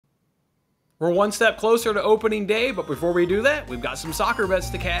We're one step closer to opening day, but before we do that, we've got some soccer bets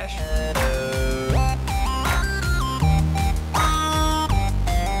to cash.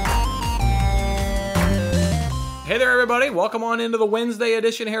 Hey there, everybody. Welcome on into the Wednesday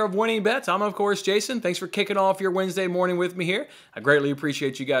edition here of Winning Bets. I'm, of course, Jason. Thanks for kicking off your Wednesday morning with me here. I greatly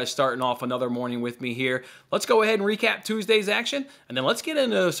appreciate you guys starting off another morning with me here. Let's go ahead and recap Tuesday's action, and then let's get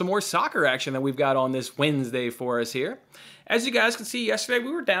into some more soccer action that we've got on this Wednesday for us here. As you guys can see, yesterday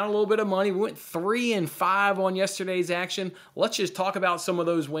we were down a little bit of money. We went 3-5 on yesterday's action. Let's just talk about some of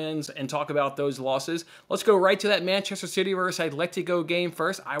those wins and talk about those losses. Let's go right to that Manchester City versus Atletico game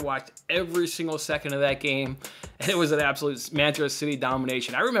first. I watched every single second of that game, and it was an absolute Manchester City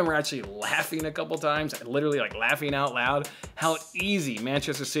domination. I remember actually laughing a couple times, literally like laughing out loud, how easy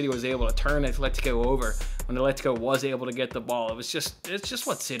Manchester City was able to turn Atletico over when Atletico was able to get the ball. It's just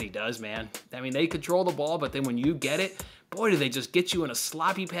what City does, man. I mean, they control the ball, but then when you get it, boy, do they just get you into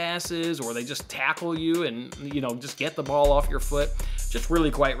sloppy passes, or they just tackle you and, you know, just get the ball off your foot. Just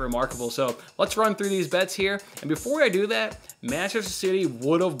really quite remarkable. So let's run through these bets here. And before I do that, Manchester City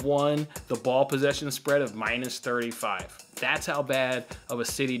would have won the ball possession spread of -35. That's how bad of a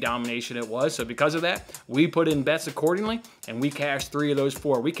City domination it was. So because of that, we put in bets accordingly, and we cashed 3 of those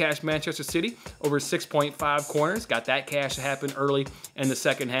 4. We cashed Manchester City over 6.5 corners. Got that cash to happen early in the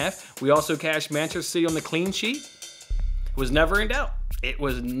second half. We also cashed Manchester City on the clean sheet. It was never in doubt. It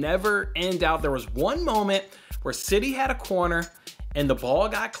was never in doubt. There was one moment where City had a corner and the ball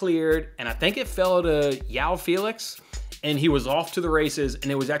got cleared, and I think it fell to João Felix, and he was off to the races, and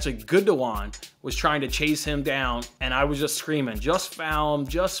it was actually Gundogan was trying to chase him down, and I was just screaming, just foul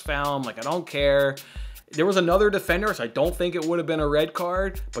him, like I don't care. There was another defender, so I don't think it would have been a red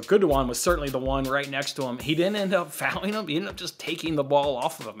card, but Gundogan was certainly the one right next to him. He didn't end up fouling him. He ended up just taking the ball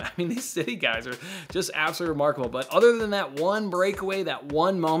off of him. I mean, these City guys are just absolutely remarkable. But other than that one breakaway, that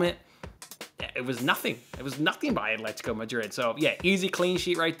one moment, it was nothing. It was nothing by Atletico Madrid. So, yeah, easy clean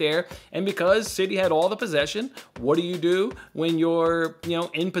sheet right there. And because City had all the possession, what do you do when you're,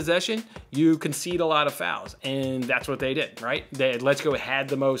 in possession? You concede a lot of fouls. And that's what they did, right? Atletico had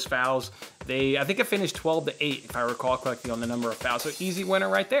the most fouls. I think it finished 12-8, if I recall correctly, on the number of fouls. So easy winner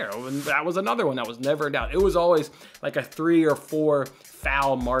right there. And that was another one that was never in doubt. It was always like a 3 or 4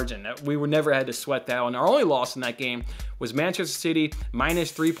 foul margin. We never had to sweat that one. Our only loss in that game was Manchester City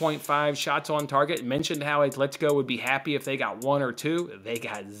 -3.5 shots on target. Mentioned how Atletico would be happy if they got 1 or 2. They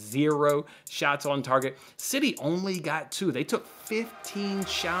got 0 shots on target. City only got 2. They took 15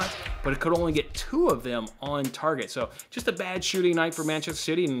 shots, but it could only get 2 of them on target. So just a bad shooting night for Manchester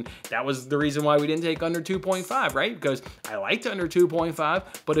City, and that was the reason why we didn't take under 2.5, right? Because I liked under 2.5,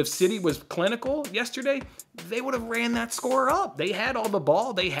 but if City was clinical yesterday, they would have ran that score up. They had all the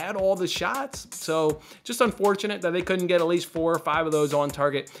ball. They had all the shots. So just unfortunate that they couldn't get at least 4 or 5 of those on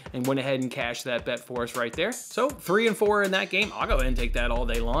target and went ahead and cashed that bet for us right there. So 3-4 in that game. I'll go ahead and take that all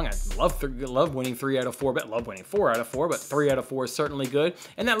day long. I love winning 3 out of 4, but love winning 4 out of 4, but 3 out of 4 is certainly good.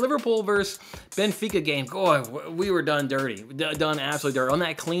 And that Liverpool versus Benfica game, boy, we were done dirty. Done absolutely dirty. On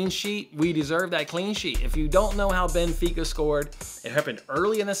that clean sheet, we deserve that clean sheet. If you don't know how Benfica scored, it happened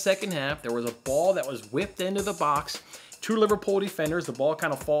early in the second half. There was a ball that was whipped into the box. 2 Liverpool defenders, the ball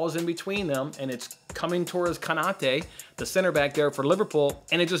kind of falls in between them, and it's coming towards Kanate, the center back there for Liverpool,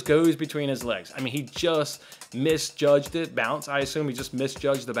 and it just goes between his legs. I mean, he just misjudged it. Bounce, I assume he just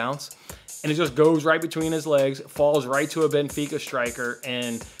misjudged the bounce. And it just goes right between his legs, falls right to a Benfica striker,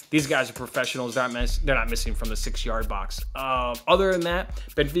 and these guys are professionals. They're not missing from the 6-yard box. Other than that,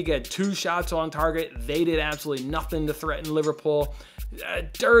 Benfica had 2 shots on target. They did absolutely nothing to threaten Liverpool.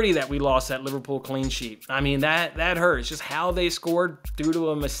 Dirty that we lost that Liverpool clean sheet. I mean, that hurts. Just how they scored due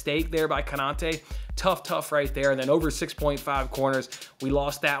to a mistake there by Kanate. Tough right there. And then over 6.5 corners, we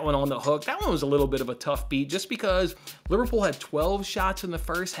lost that one on the hook. That one was a little bit of a tough beat just because Liverpool had 12 shots in the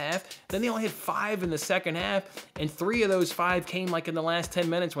first half. Then they only had 5 in the second half. And 3 of those 5 came like in the last 10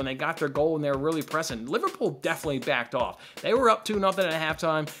 minutes when they got their goal and they were really pressing. Liverpool definitely backed off. They were up 2-0 at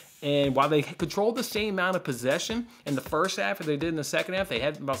halftime. And while they controlled the same amount of possession in the first half as they did in the second half, they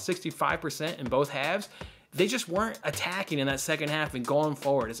had about 65% in both halves. They just weren't attacking in that second half and going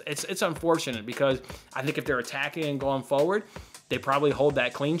forward. It's unfortunate because I think if they're attacking and going forward, they probably hold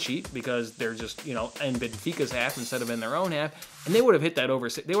that clean sheet because they're just, in Benfica's half instead of in their own half. And they would have hit that over.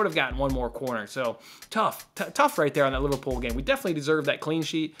 They would have gotten 1 more corner. So tough right there on that Liverpool game. We definitely deserved that clean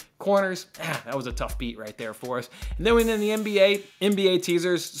sheet. Corners, that was a tough beat right there for us. And then in the NBA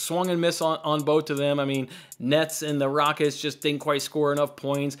teasers, swung and miss on both of them. I mean, Nets and the Rockets just didn't quite score enough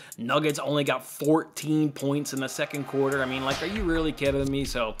points. Nuggets only got 14 points in the second quarter. I mean, like, are you really kidding me?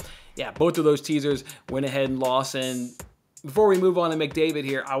 So, yeah, both of those teasers went ahead and lost. And before we move on to McDavid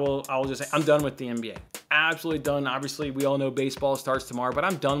here, I will just say I'm done with the NBA. Absolutely done. Obviously, we all know baseball starts tomorrow, but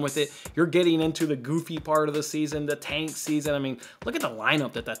I'm done with it. You're getting into the goofy part of the season, the tank season. I mean, look at the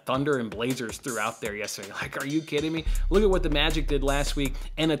lineup that the Thunder and Blazers threw out there yesterday. Like, are you kidding me? Look at what the Magic did last week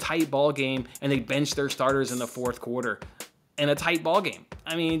in a tight ball game, and they benched their starters in the fourth quarter in a tight ball game.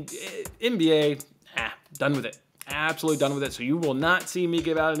 I mean, NBA, done with it. Absolutely done with it. So you will not see me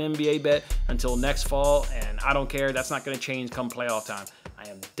give out an NBA bet until next fall, and I don't care. That's not going to change come playoff time. I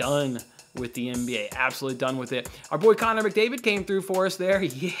am done with the NBA. Absolutely done with it. Our boy Connor McDavid came through for us there.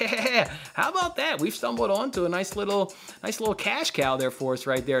 Yeah, how about that? We've stumbled onto a nice little cash cow there for us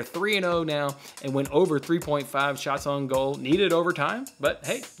right there. 3-0 now, and went over 3.5 shots on goal. Needed overtime, but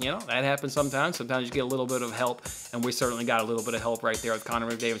hey, you know, that happens sometimes. Sometimes you get a little bit of help, and we certainly got a little bit of help right there with Connor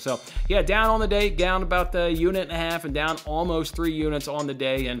McDavid. So yeah, down on the day, down about the unit and a half, and down almost 3 units on the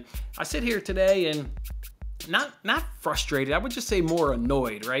day. And I sit here today and not frustrated. I would just say more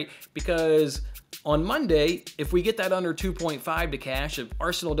annoyed, right? Because on Monday, if we get that under 2.5 to cash, if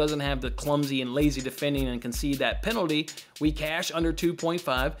Arsenal doesn't have the clumsy and lazy defending and concede that penalty, we cash under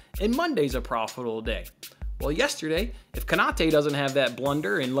 2.5, and Monday's a profitable day. Well, yesterday, if Konate doesn't have that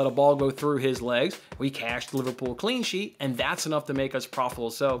blunder and let a ball go through his legs, we cashed Liverpool clean sheet, and that's enough to make us profitable.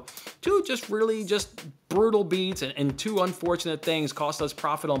 So two just really just brutal beats and two unfortunate things cost us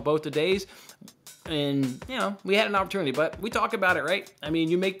profit on both the days. And, you know, we had an opportunity, but we talk about it, right? I mean,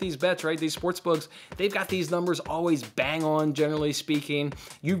 you make these bets, right? These sports books, they've got these numbers always bang on, generally speaking.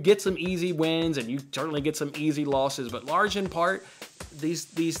 You get some easy wins, and you certainly get some easy losses, but large in part,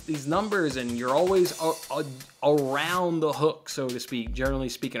 these numbers, and you're always around the hook, so to speak, generally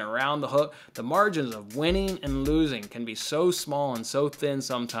speaking, around the hook. The margins of winning and losing can be so small and so thin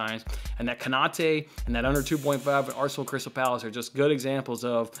sometimes, and that Konate and that under 2.5 at Arsenal Crystal Palace are just good examples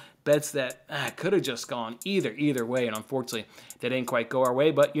of bets that could have just gone either way, and unfortunately, they didn't quite go our way.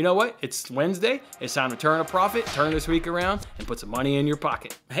 But you know what? It's Wednesday. It's time to turn a profit, turn this week around, and put some money in your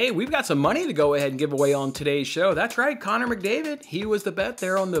pocket. Hey, we've got some money to go ahead and give away on today's show. That's right, Connor McDavid. He was the bet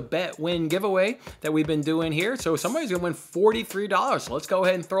there on the bet win giveaway that we've been doing here. So somebody's going to win $43. So let's go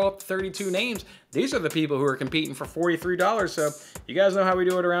ahead and throw up 32 names. These are the people who are competing for $43. So you guys know how we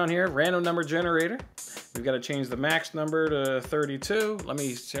do it around here. Random number generator. We've got to change the max number to 32. Let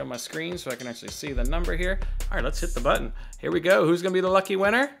me share my screen so I can actually see the number here. All right, let's hit the button. Here we go. Who's going to be the lucky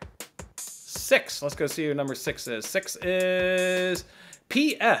winner? 6. Let's go see who number 6 is. 6 is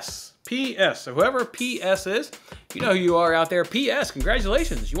PS. PS. So whoever PS is, you know who you are out there. PS,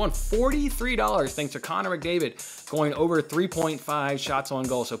 congratulations. You won $43 thanks to Connor McDavid going over 3.5 shots on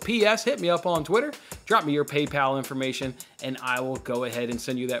goal. So PS, hit me up on Twitter, drop me your PayPal information, and I will go ahead and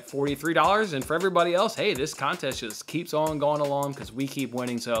send you that $43. And for everybody else, hey, this contest just keeps on going along because we keep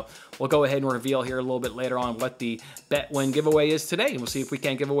winning. So we'll go ahead and reveal here a little bit later on what the bet win giveaway is today. And we'll see if we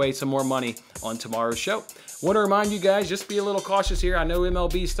can't give away some more money on tomorrow's show. Want to remind you guys, just be a little cautious here. I know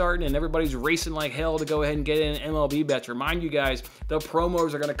MLB's starting and everybody's racing like hell to go ahead and get in MLB bets. Remind you guys, the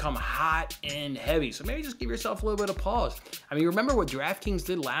promos are going to come hot and heavy. So maybe just give yourself a little bit of pause. I mean, remember what DraftKings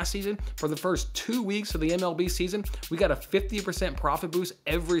did last season? For the first 2 weeks of the MLB season, we got a 50% profit boost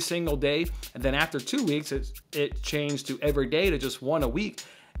every single day. And then after 2 weeks, it changed to every day to just 1 a week.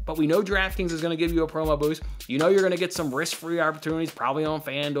 But we know DraftKings is going to give you a promo boost. You know you're going to get some risk-free opportunities, probably on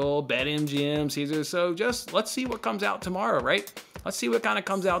FanDuel, BetMGM, Caesars. So just let's see what comes out tomorrow, right? Let's see what kind of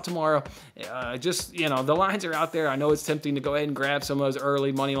comes out tomorrow. Just, you know, the lines are out there. I know it's tempting to go ahead and grab some of those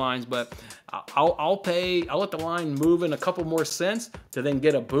early money lines, but I'll let the line move in a couple more cents to then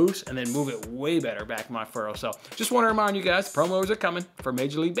get a boost and then move it way better back in my furrow. So just want to remind you guys, promos are coming for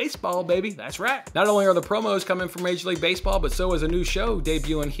Major League Baseball, baby. That's right. Not only are the promos coming for Major League Baseball, but so is a new show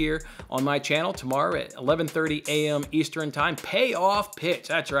debuting here on my channel tomorrow at 11:30 a.m. Eastern Time. Payoff Pitch.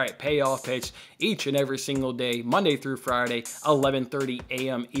 That's right. Payoff Pitch each and every single day, Monday through Friday, 11:30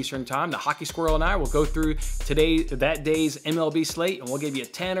 a.m. Eastern Time. The Hockey Squirrel and I will go through that day's MLB slate, and we'll give you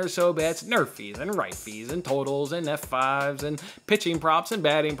 10 or so bets, nerf fees and right fees and totals and F5s and pitching props and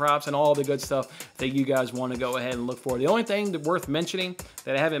batting props and all the good stuff that you guys want to go ahead and look for. The only thing worth mentioning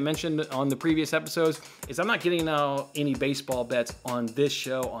that I haven't mentioned on the previous episodes is I'm not getting any baseball bets on this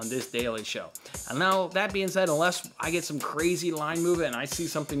show, on this daily show. And now, that being said, unless I get some crazy line movement and I see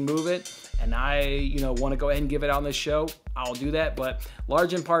something move it, and I, want to go ahead and give it out on this show, I'll do that. But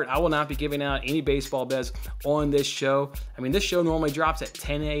large in part, I will not be giving out any baseball bets on this show. I mean, this show normally drops at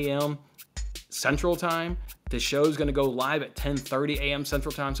 10 a.m. Central Time. The show is going to go live at 10:30 a.m.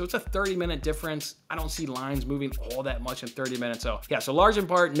 Central Time, so it's a 30-minute difference. I don't see lines moving all that much in 30 minutes. So yeah, so large in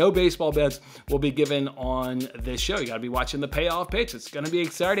part, no baseball bets will be given on this show. You got to be watching the Payoff Pitch. It's going to be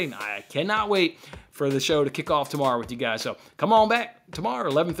exciting. I cannot wait for the show to kick off tomorrow with you guys. So come on back tomorrow,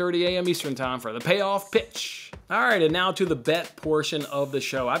 11:30 a.m. Eastern Time for the Payoff Pitch. All right, and now to the bet portion of the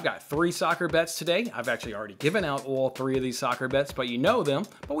show. I've got 3 soccer bets today. I've actually already given out all 3 of these soccer bets, but you know them,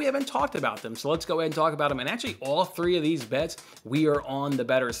 but we haven't talked about them. So let's go ahead and talk about them. And actually, all 3 of these bets, we are on the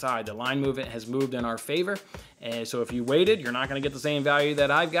better side. The line movement has moved in our favor. And so if you waited, you're not going to get the same value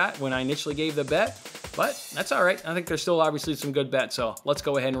that I've got when I initially gave the bet, but that's all right. I think there's still obviously some good bets. So let's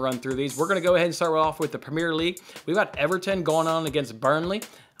go ahead and run through these. We're going to go ahead and start off with the Premier League. We've got Everton going on against Burnley.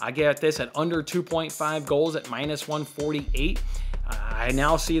 I get this at under 2.5 goals at -148. I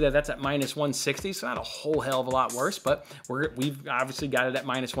now see that that's at -160, so not a whole hell of a lot worse, but we've obviously got it at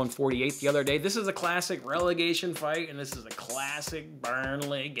 -148 the other day. This is a classic relegation fight, and this is a classic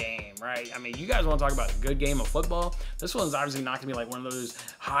Burnley game, right? I mean, you guys want to talk about a good game of football? This one's obviously not going to be like one of those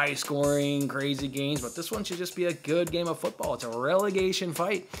high-scoring, crazy games, but this one should just be a good game of football. It's a relegation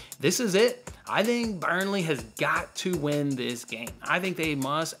fight. This is it. I think Burnley has got to win this game. I think they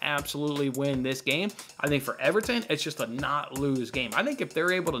must absolutely win this game. I think for Everton, it's just a not-lose game. I think if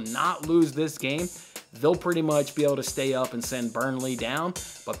they're able to not lose this game, they'll pretty much be able to stay up and send Burnley down.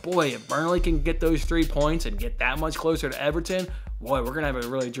 But boy, if Burnley can get those 3 points and get that much closer to Everton, boy, we're going to have a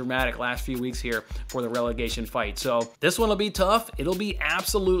really dramatic last few weeks here for the relegation fight. So this one will be tough. It'll be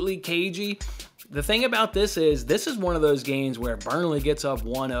absolutely cagey. The thing about this is one of those games where Burnley gets up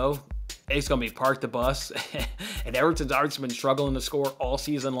 1-0. It's going to be park the bus, and Everton's already been struggling to score all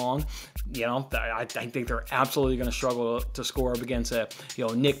season long. You know, I think they're absolutely going to struggle to score up against a,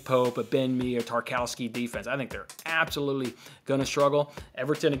 Nick Pope, a Ben Mee, or Tarkowski defense. I think they're absolutely going to struggle.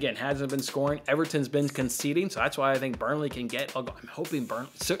 Everton, again, hasn't been scoring. Everton's been conceding, so that's why I think Burnley can get a goal. I'm hoping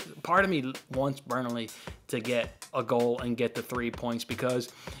part of me wants Burnley to get a goal and get the 3 points, because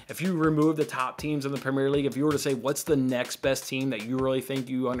if you remove the top teams in the Premier League, if you were to say what's the next best team that you really think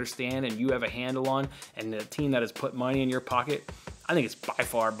you understand and you have a handle on, and the team that has put money in your pocket, I think it's by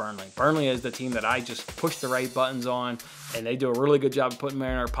far Burnley. Burnley is the team that I just push the right buttons on, and they do a really good job of putting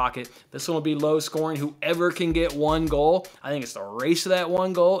money in our pocket. This one will be low scoring. Whoever can get 1 goal, I think it's the race to that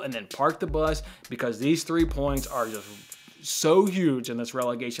 1 goal and then park the bus, because these 3 points are just so huge in this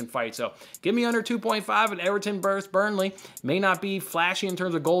relegation fight. So give me under 2.5 and Everton versus Burnley. May not be flashy in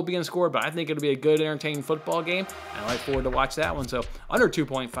terms of goal being scored, but I think it'll be a good, entertaining football game. I look forward to watch that one. So under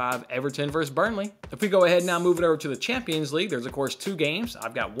 2.5, Everton versus Burnley. If we go ahead now, move it over to the Champions League, there's of course 2 games.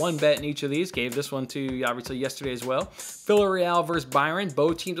 I've got 1 bet in each of these. Gave this one to you obviously yesterday as well. Villarreal versus Bayern.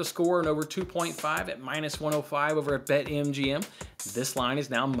 Both teams will score and over 2.5 at -105 over at BetMGM. This line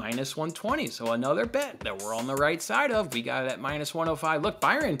is now -120, so another bet that we're on the right side of. We got it at -105. Look,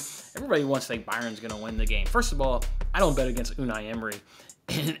 Bayern, everybody wants to think Bayern's going to win the game. First of all, I don't bet against Unai Emery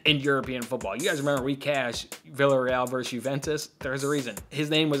in European football. You guys remember we cashed Villarreal versus Juventus? There's a reason. His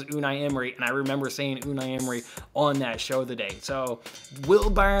name was Unai Emery, and I remember saying Unai Emery on that show today. So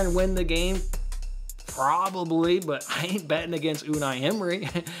will Bayern win the game? Probably, but I ain't betting against Unai Emery.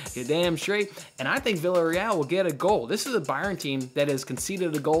 You're damn straight. And I think Villarreal will get a goal. This is a Bayern team that has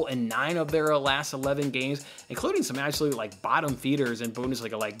conceded a goal in 9 of their last 11 games, including some absolute bottom feeders in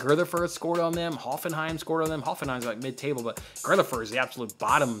Bundesliga. Like Gürther scored on them, Hoffenheim scored on them. Hoffenheim's mid-table, but Gürther is the absolute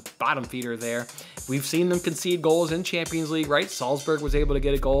bottom feeder there. We've seen them concede goals in Champions League, right? Salzburg was able to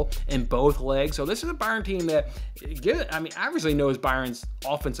get a goal in both legs. So this is a Bayern team that, obviously knows Bayern's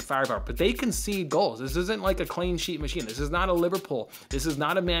offensive firepower, but they concede goals. This isn't like a clean sheet machine. This is not a Liverpool. This is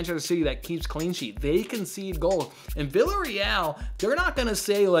not a Manchester City that keeps clean sheet. They concede goals. And Villarreal, they're not going to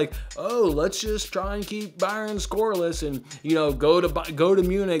say oh, let's just try and keep Bayern scoreless and, go to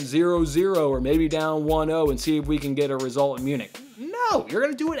Munich 0-0 or maybe down 1-0 and see if we can get a result in Munich. No, you're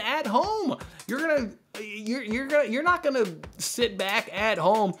going to do it at home. You're not gonna sit back at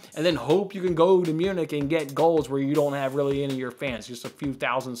home and then hope you can go to Munich and get goals where you don't have really any of your fans, just a few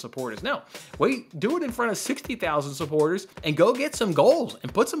thousand supporters. No, wait, do it in front of 60,000 supporters and go get some goals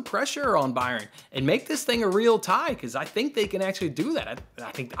and put some pressure on Bayern and make this thing a real tie, because I think they can actually do that.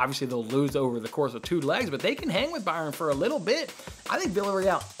 I think obviously they'll lose over the course of 2 legs, but they can hang with Bayern for a little bit. I think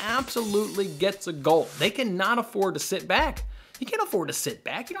Villarreal absolutely gets a goal. They cannot afford to sit back. You can't afford to sit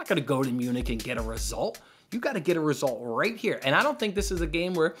back. You're not going to go to Munich and get a result. You got to get a result right here. And I don't think this is a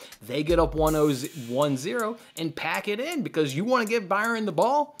game where they get up 1-0 and pack it in, because you want to give Bayern the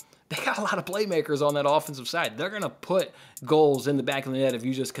ball. they got a lot of playmakers on that offensive side. They're going to put goals in the back of the net if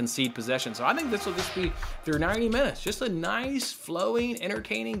you just concede possession. So I think this will just be through 90 minutes. Just a nice, flowing,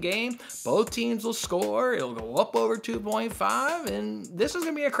 entertaining game. Both teams will score. It'll go up over 2.5, and this is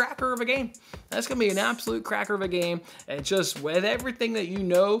going to be a cracker of a game. That's going to be an absolute cracker of a game. It's just with everything that you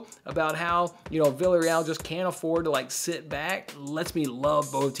know about how, Villarreal just can't afford to like sit back, lets me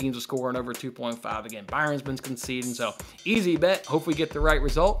love both teams to score on over 2.5 again. Bayern's been conceding, so easy bet. Hope we get the right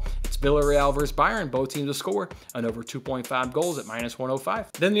result. It's Villarreal versus Bayern. Both teams to score on over 2.5 goals at -105.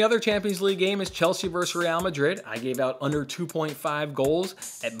 Then the other Champions League game is Chelsea versus Real Madrid. I gave out under 2.5 goals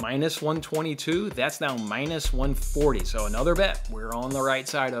at -122. That's now -140. So another bet we're on the right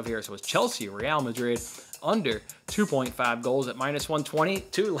side of here. So it's Chelsea, Real Madrid, under 2.5 goals at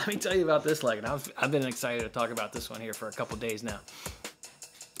 -122. Let me tell you about this leg, and I've been excited to talk about this one here for a couple days now.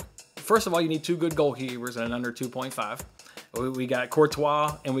 First of all, you need two good goalkeepers and an under 2.5. We got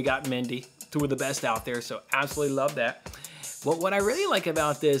Courtois and we got Mendy, two of the best out there, so absolutely love that. But what I really like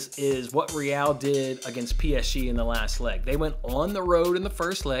about this is what Real did against PSG in the last leg. They went on the road in the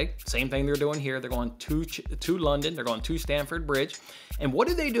first leg. Same thing they're doing here. They're going to London. They're going to Stamford Bridge. And what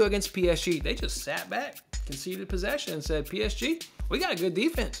did they do against PSG? They just sat back, conceded possession, and said, PSG, we got a good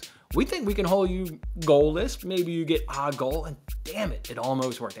defense. We think we can hold you goalless. Maybe you get a goal, and damn it, it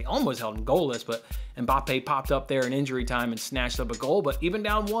almost worked. They almost held him goalless, but Mbappe popped up there in injury time and snatched up a goal. But even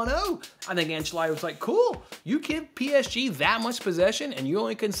down 1-0, I think Ancelotti was like, cool, you give PSG that much possession and you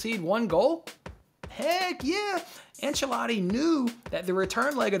only concede one goal? Heck yeah. Ancelotti knew that the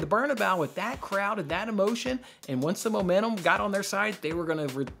return leg of the Bernabeu with that crowd and that emotion, and once the momentum got on their side, they were going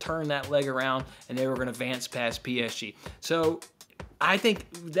to return that leg around and they were going to advance past PSG. So I think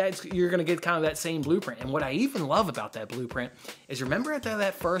you're going to get kind of that same blueprint. And what I even love about that blueprint is, remember after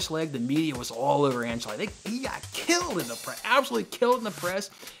that first leg, the media was all over Ancelotti. He got killed in the press, absolutely killed in the press.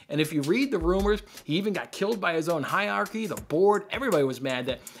 And if you read the rumors, he even got killed by his own hierarchy, the board. Everybody was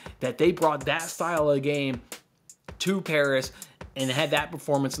mad that they brought that style of game to Paris and had that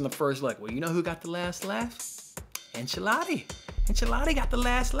performance in the first leg. Well, you know who got the last laugh? Ancelotti. Ancelotti got the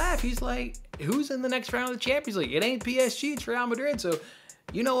last laugh. He's like, who's in the next round of the Champions League? It ain't PSG, it's Real Madrid. So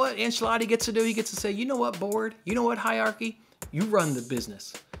you know what Ancelotti gets to do? He gets to say, you know what, board? You know what, hierarchy? You run the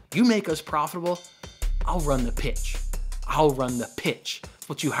business. You make us profitable. I'll run the pitch. I'll run the pitch. That's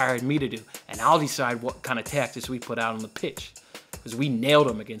what you hired me to do. And I'll decide what kind of tactics we put out on the pitch. Because we nailed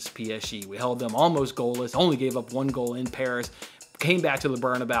them against PSG. We held them almost goalless, only gave up one goal in Paris, came back to the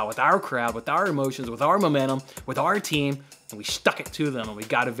Bernabeu with our crowd, with our emotions, with our momentum, with our team, and we stuck it to them, and we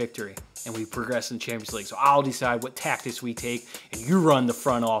got a victory, and we progressed in the Champions League. So I'll decide what tactics we take, and you run the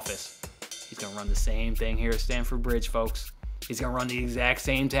front office. He's going to run the same thing here at Stamford Bridge, folks. He's going to run the exact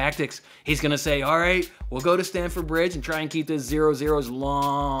same tactics. He's going to say, all right, we'll go to Stamford Bridge and try and keep this 0-0 as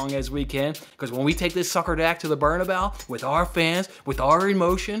long as we can. Because when we take this sucker back to the Bernabeu with our fans, with our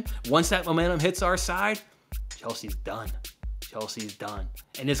emotion, once that momentum hits our side, Chelsea's done. Chelsea's done.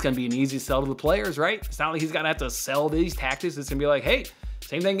 And it's going to be an easy sell to the players, right? It's not like he's going to have to sell these tactics. It's going to be like, hey,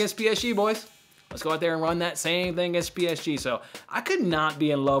 same thing against PSG, boys. Let's go out there and run that same thing against PSG. So I could not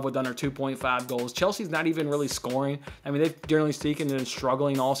be in love with under 2.5 goals. Chelsea's not even really scoring. I mean, they've generally speaking been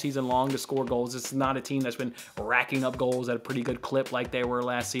struggling all season long to score goals. It's not a team that's been racking up goals at a pretty good clip like they were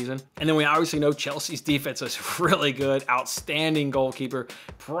last season. And then we obviously know Chelsea's defense is really good. Outstanding goalkeeper.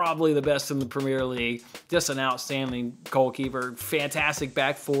 Probably the best in the Premier League. Just an outstanding goalkeeper. Fantastic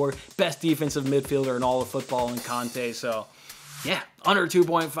back four. Best defensive midfielder in all of football in Conte. So yeah, under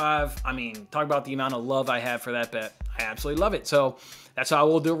 2.5. I mean, talk about the amount of love I have for that bet. I absolutely love it. So that's how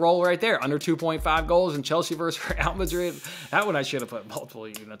we'll do roll right there. Under 2.5 goals in Chelsea versus Real Madrid. That one I should have put multiple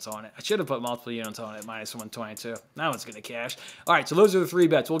units on it. I should have put multiple units on it, -122. That one's going to cash. All right, so those are the three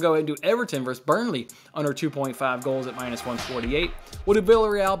bets. We'll go ahead and do Everton versus Burnley under 2.5 goals at -148. We'll do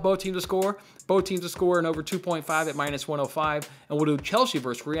Villarreal, both teams to score. Both teams to score and over 2.5 at -105. And we'll do Chelsea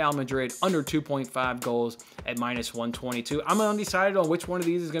versus Real Madrid under 2.5 goals at -122. I'm undecided on which one of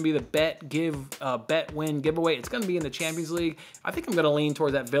these is going to be the bet win giveaway. It's going to be in the Champions League. I think I'm going to lean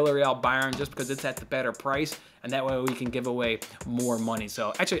towards that Villarreal Bayern just because it's at the better price, and that way we can give away more money.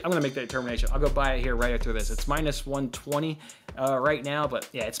 So actually, I'm going to make that determination. I'll go buy it here right after this. It's -120 right now, but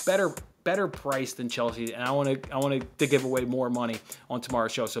yeah, it's better price than Chelsea, and I want to give away more money on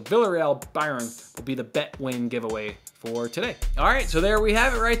tomorrow's show. So Villarreal Bayern will be the bet win giveaway for today. All right, so there we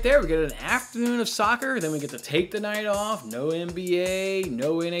have it right there. We get an afternoon of soccer, then we get to take the night off. No NBA,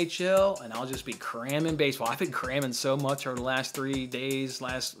 no NHL, and I'll just be cramming baseball. I've been cramming so much over the last 3 days.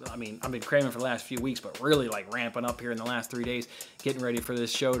 I've been cramming for the last few weeks, but really like ramping up here in the last 3 days, getting ready for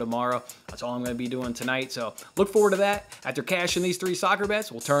this show tomorrow. That's all I'm going to be doing tonight. So look forward to that. After cashing these 3 soccer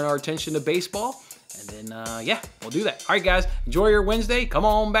bets, we'll turn our attention to baseball. And then, yeah, we'll do that. All right, guys, enjoy your Wednesday. Come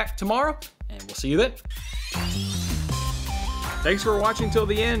on back tomorrow, and we'll see you then. Thanks for watching till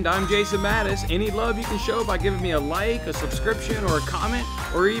the end. I'm Jason Mattis. Any love you can show by giving me a like, a subscription, or a comment,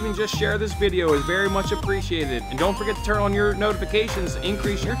 or even just share this video is very much appreciated. And don't forget to turn on your notifications to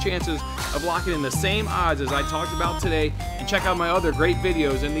increase your chances of locking in the same odds as I talked about today. And check out my other great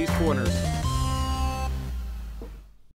videos in these corners.